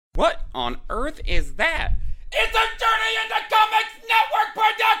What on earth is that? It's a Journey into Comics Network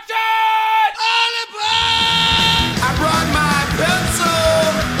production! All aboard! I brought my pencil.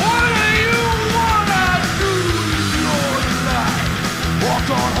 What do you wanna do with your life? Walk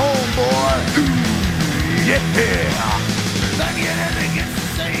on home, boy. Yeah. Like you never get to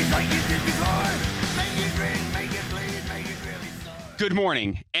say like you did before. Make it ring, make it bleed, make it really start. Good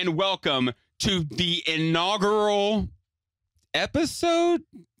morning and welcome to the inaugural episode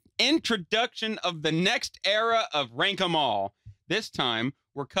introduction of the next era of Rank 'em All. This time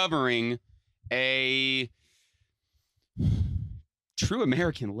we're covering a true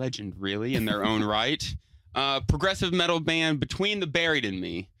American legend, really, in their own right. Progressive metal band Between the Buried and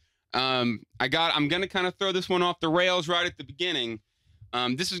Me. I'm gonna kind of throw this one off the rails right at the beginning.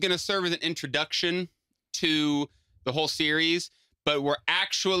 This is gonna serve as an introduction to the whole series, but we're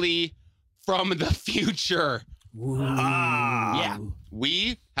actually from the future. Yeah,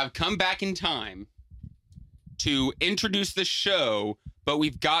 we have come back in time to introduce the show, but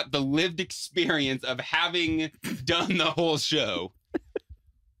we've got the lived experience of having done the whole show.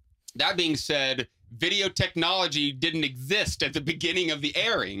 That being said, video technology didn't exist at the beginning of the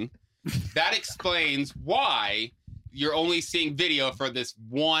airing. That explains why you're only seeing video for this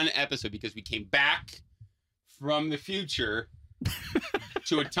one episode, because we came back from the future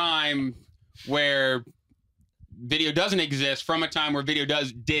to a time where video doesn't exist, from a time where video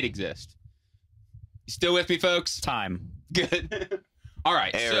did exist. You still with me, folks? Time. Good. All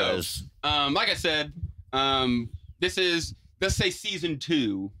right. Eras. So, like I said, this is, let's say, season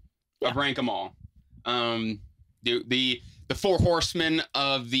 2 of Rank 'em All. The four horsemen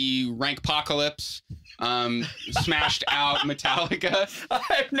of the Rankpocalypse smashed out Metallica.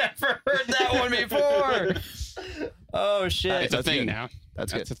 I've never heard that one before. Oh shit! It's a thing now.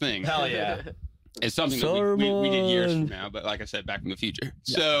 That's a thing. Hell yeah! It's something that we did years from now, but like I said, back in the future.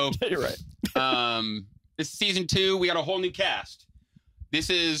 Yeah. So You're right. This is season 2. We got a whole new cast. This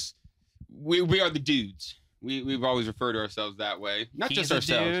is we are the dudes. We've always referred to ourselves that way. Not He's just a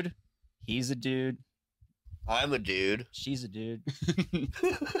ourselves. dude. He's a dude. I'm a dude. She's a dude.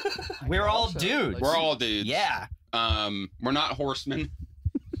 We're all dudes. We're all dudes. Yeah. We're not horsemen.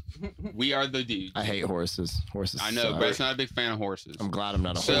 We are the dudes. I hate horses. Horses. I know, suck. Brett's not a big fan of horses. I'm glad I'm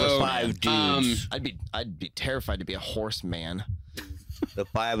not a So, horse. Five dudes. I'd be terrified to be a horseman. The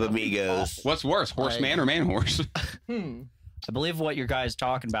five amigos. What's worse, horseman or man horse? I believe what your guy's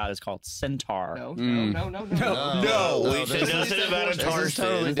talking about is called centaur. No. No, we said nothing about a This is Tarzan.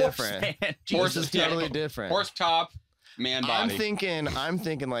 totally different. Horse This is totally different. Horse top, man body. I'm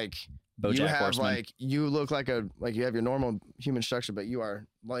thinking like you BoJack have Horseman. you look like you have your normal human structure, but you are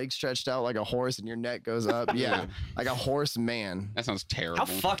legs stretched out like a horse and your neck goes up. Yeah, like a horse man. That sounds terrible. How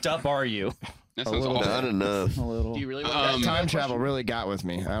fucked up are you? That A sounds little awful. Not enough. A little. Do you really want Um, that Time travel really got with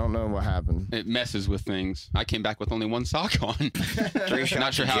me. I don't know what happened. It messes with things. I came back with only one sock on. 3 shots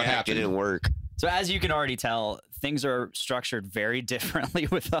Not sure how it of Jack, happened. It didn't work. So as you can already tell, things are structured very differently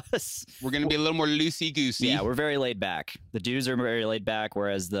with us. We're gonna be a little more loosey goosey. Yeah, we're very laid back. The dudes are very laid back,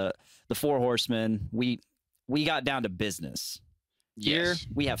 whereas the four horsemen, we got down to business. Here Yes.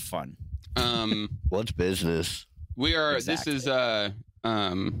 we have fun. What's business? We are. Exactly. This is a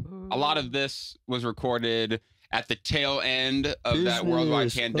lot of this was recorded at the tail end of that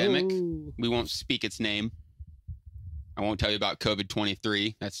worldwide pandemic. We won't speak its name. I won't tell you about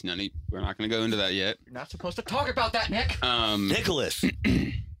COVID-23. That's we're not going to go into that yet. You're not supposed to talk about that, Nick. Nicholas.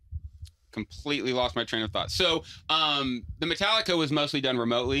 Completely lost my train of thought. So, the Metallica was mostly done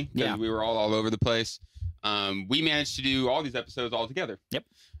remotely because Yeah. we were all over the place. We managed to do all these episodes all together. Yep.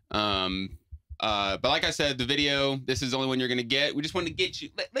 But like I said, the video, this is the only one you're going to get. We just wanted to get you,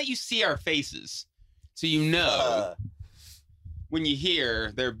 let you see our faces so you know when you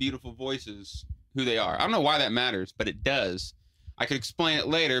hear their beautiful voices who they are. I don't know why that matters, but it does. I could explain it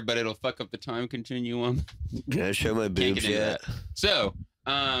later, but it'll fuck up the time continuum. Can I show my Can't boobs get into yet? that. So,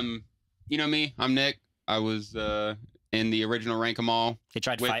 you know me, I'm Nick. I was in the original Rank 'em All. They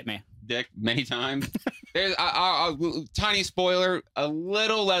tried to Wait. fight me. Dick many times. There's tiny spoiler, a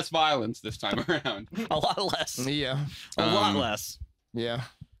little less violence this time around. A lot less. Yeah, A lot Um, less. yeah.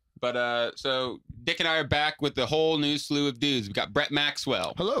 But so Dick and I are back with the whole new slew of dudes. We got Brett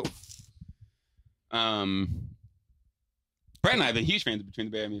Maxwell. Hello. Brett and I have been huge fans of Between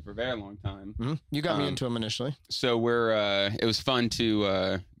the Buried and Me for a very long time. Mhm. You got me Um, into him initially. So we're it was fun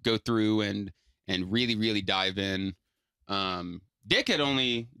to go through and really dive in. Dick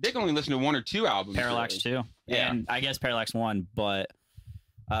only listened to 1 or 2 albums. Parallax really. 2. Yeah. And I guess Parallax 1, but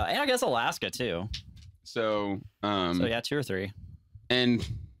and I guess Alaska too. So So yeah, 2 or 3. and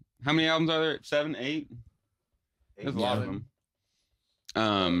how many albums are there? 7, 8? There's a lot of them.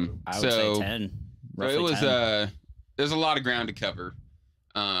 I would say 10. So Roughly it was 10. there's a lot of ground to cover.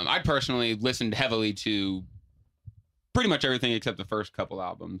 I personally listened heavily to pretty much everything except the first couple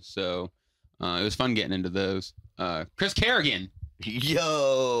albums, so it was fun getting into those. Chris Kerrigan,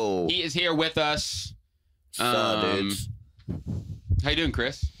 Yo. he is here with us. Dudes. How you doing,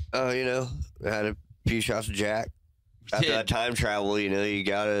 Chris? Oh, I had a few shots of Jack. After Did. that time travel, you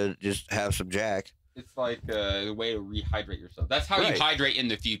gotta just have some Jack. It's like a way to rehydrate yourself. That's how Right. you hydrate in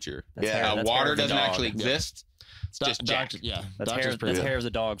the future. That's Yeah. hair- that's hair Water of the doesn't dog. actually exist. It's just Jack. Yeah, That's doctor's pretty that's good. hair of the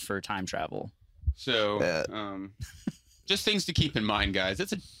dog for time travel. So, Yeah. just things to keep in mind, guys.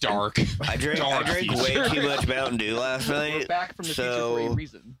 It's a dark. I drank Dark way future. too much Mountain Dew last We're night. back from the future for a So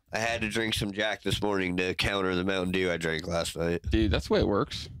reason. I had to drink some Jack this morning to counter the Mountain Dew I drank last night. Dude, that's the way it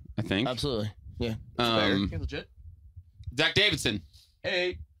works, I think. Absolutely. Seems legit. Zach Davidson.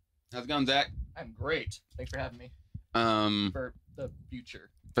 Hey, How's it going, Zach? I'm great. Thanks for having me for the future.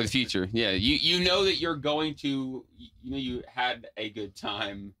 For the future. Yeah. You know that you're going to, you had a good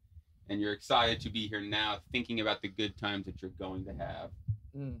time and you're excited to be here now thinking about the good times that you're going to have.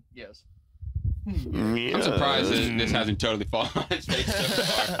 Yes. I'm surprised that this hasn't totally fallen on its face so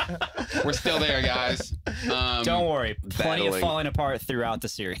far. We're still there, guys. Don't worry, plenty of battling. falling apart throughout the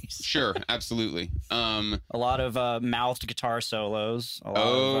series. Sure, absolutely. A lot of mouthed guitar solos. A lot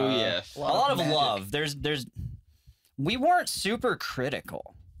Oh, of, yes. a lot of magic. love. We weren't super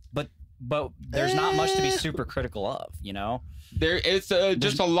critical, but there's not much to be super critical of. It's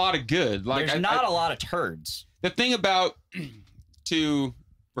just a lot of good. Like There's not a lot of turds. the thing about to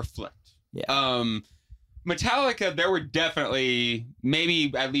reflect. Yeah. Metallica, there were definitely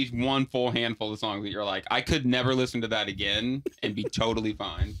maybe at least one full handful of songs that you're like, I could never listen to that again and be totally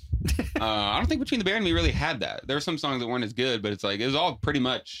fine. I don't think Between the Bear and Me really had that. There were some songs that weren't as good, but it's like it was all pretty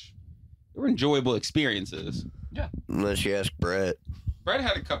much they were enjoyable experiences. Unless you ask Brett. Brett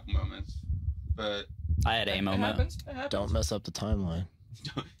had a couple moments, but I had a It moment. happens. It happens. Don't mess up the timeline.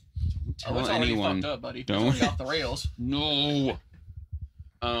 Oh, tell it's already anyone. fucked up, buddy. Don't. It's already off the rails. No.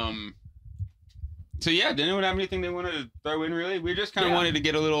 So yeah, did anyone have anything they wanted to throw in? Really, we just kind of Yeah. wanted to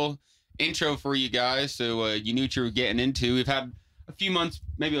get a little intro for you guys, so you knew what you were getting into. We've had a few months,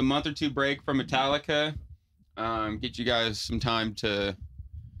 maybe a month or two break from Metallica. Get you guys some time to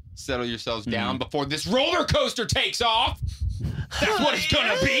settle yourselves down before this roller coaster takes off. That's what it's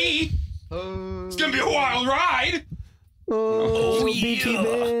gonna be. It's gonna be a wild ride. Oh,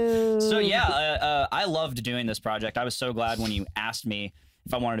 yeah. So yeah, I loved doing this project. I was so glad when you asked me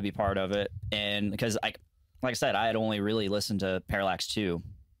if I wanted to be part of it, and because like I said, I had only really listened to Parallax 2,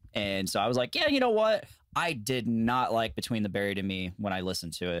 and so I was like, yeah, you know what? I did not like Between the Buried and Me when I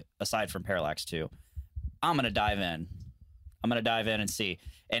listened to it, aside from Parallax 2. I'm gonna dive in. And see.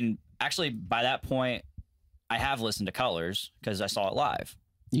 And actually, by that point, I have listened to Colors because I saw it live.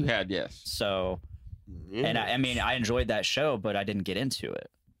 You had, yes. So, and I mean, I enjoyed that show, but I didn't get into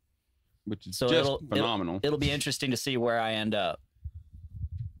it. Which is So just phenomenal. It'll be interesting to see where I end up.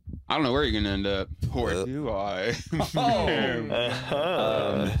 I don't know where you're gonna end up, or do I?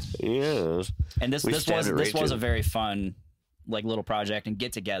 Yes. And this We was stabbed it right a to- very fun like little project and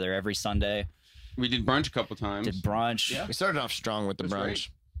get together every Sunday. We did brunch a couple times. Did brunch. Yeah. We started off strong with the That's brunch. right.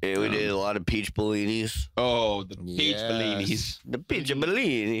 Yeah, we did a lot of peach bellinis. Oh, the peach Yes. bellinis. The peach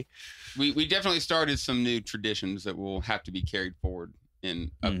bellini. We definitely started some new traditions that will have to be carried forward in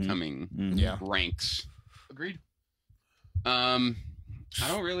upcoming Mhm. Yeah. ranks. Agreed. I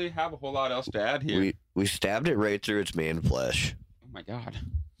don't really have a whole lot else to add here. We stabbed it right through its man flesh. Oh my god.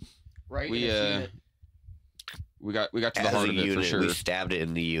 Right. We in its unit. we got to the As heart a of it unit, for sure. we stabbed it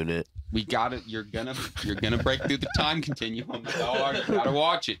in the unit. We got it. You're gonna break through the time continuum. Dog. Gotta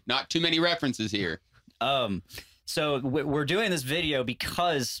watch it. Not too many references here. So we're doing this video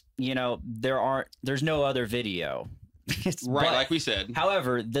because there's no other video. Right, But- like we said.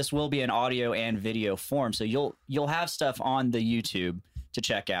 However, this will be an audio and video form, so you'll have stuff on the YouTube to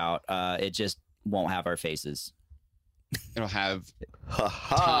check out. It just won't have our faces. It'll have Ha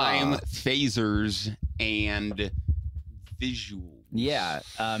ha. time phasers and visuals. Yeah,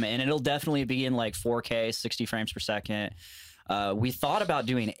 and it'll definitely be in like 4K, 60 frames per second. We thought about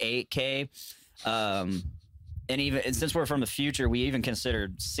doing 8K, and since we're from the future, we even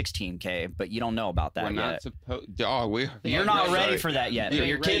considered 16K, but you don't know about that We're not yet. supposed. Oh, we're. You're not ready for that yet, but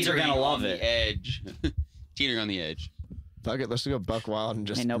your kids are gonna love The it. edge. Teetering on the edge. Fuck it, let's go buck wild and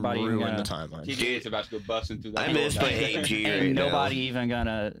just Ain't nobody even ruin gonna- the timeline. TJ's about to go busting through the I door. miss my AG right Ain't now. nobody even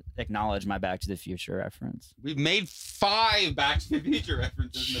gonna acknowledge my Back to the Future reference. We've made 5 Back to the Future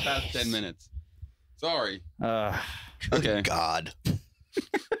references in the past 10 minutes. Sorry. Good Okay. God.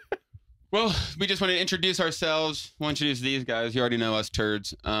 Well, we just want to introduce ourselves. We'll introduce these guys. You already know us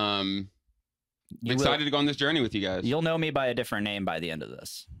turds. Excited to go on this journey with you guys. You'll know me by a different name by the end of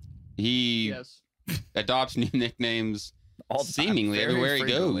this. He Yes. adopts new nicknames All the time. seemingly Very everywhere he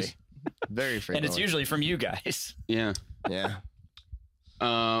frequently. goes. Very frequently. And it's usually from you guys. Yeah. Yeah.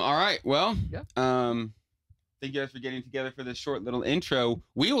 All right. Well, Yeah. thank you guys for getting together for this short little intro.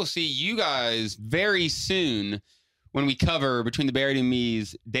 We will see you guys very soon when we cover Between the Buried and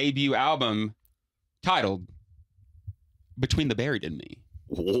Me's debut album titled Between the Buried and Me.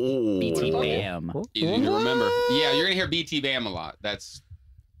 BT Oh. Bam. Easy to remember. Yeah, you're going to hear BT Bam a lot. That's,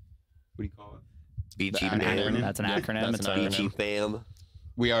 what do you call it? BT The acronym. Bam. That's an acronym. That's It's an a BT Bam.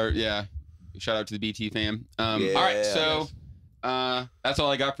 We are, yeah. Shout out to the BT fam. All right, Yeah. so that's all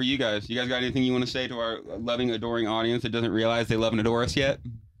I got for you guys. You guys got anything you want to say to our loving, adoring audience that doesn't realize they love and adore us yet?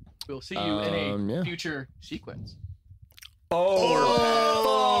 We'll see you in a Yeah. future sequence.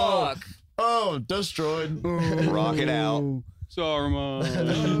 Oh, fuck. Oh, destroyed. Rock it out. Saruman.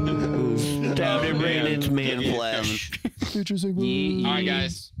 Time to bring man. its man Yeah, flesh. Ye- All right,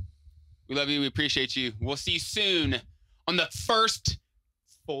 guys. We love you. We appreciate you. We'll see you soon on the first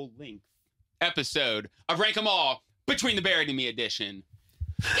full-length episode of Rank 'Em All Between the Buried and Me edition.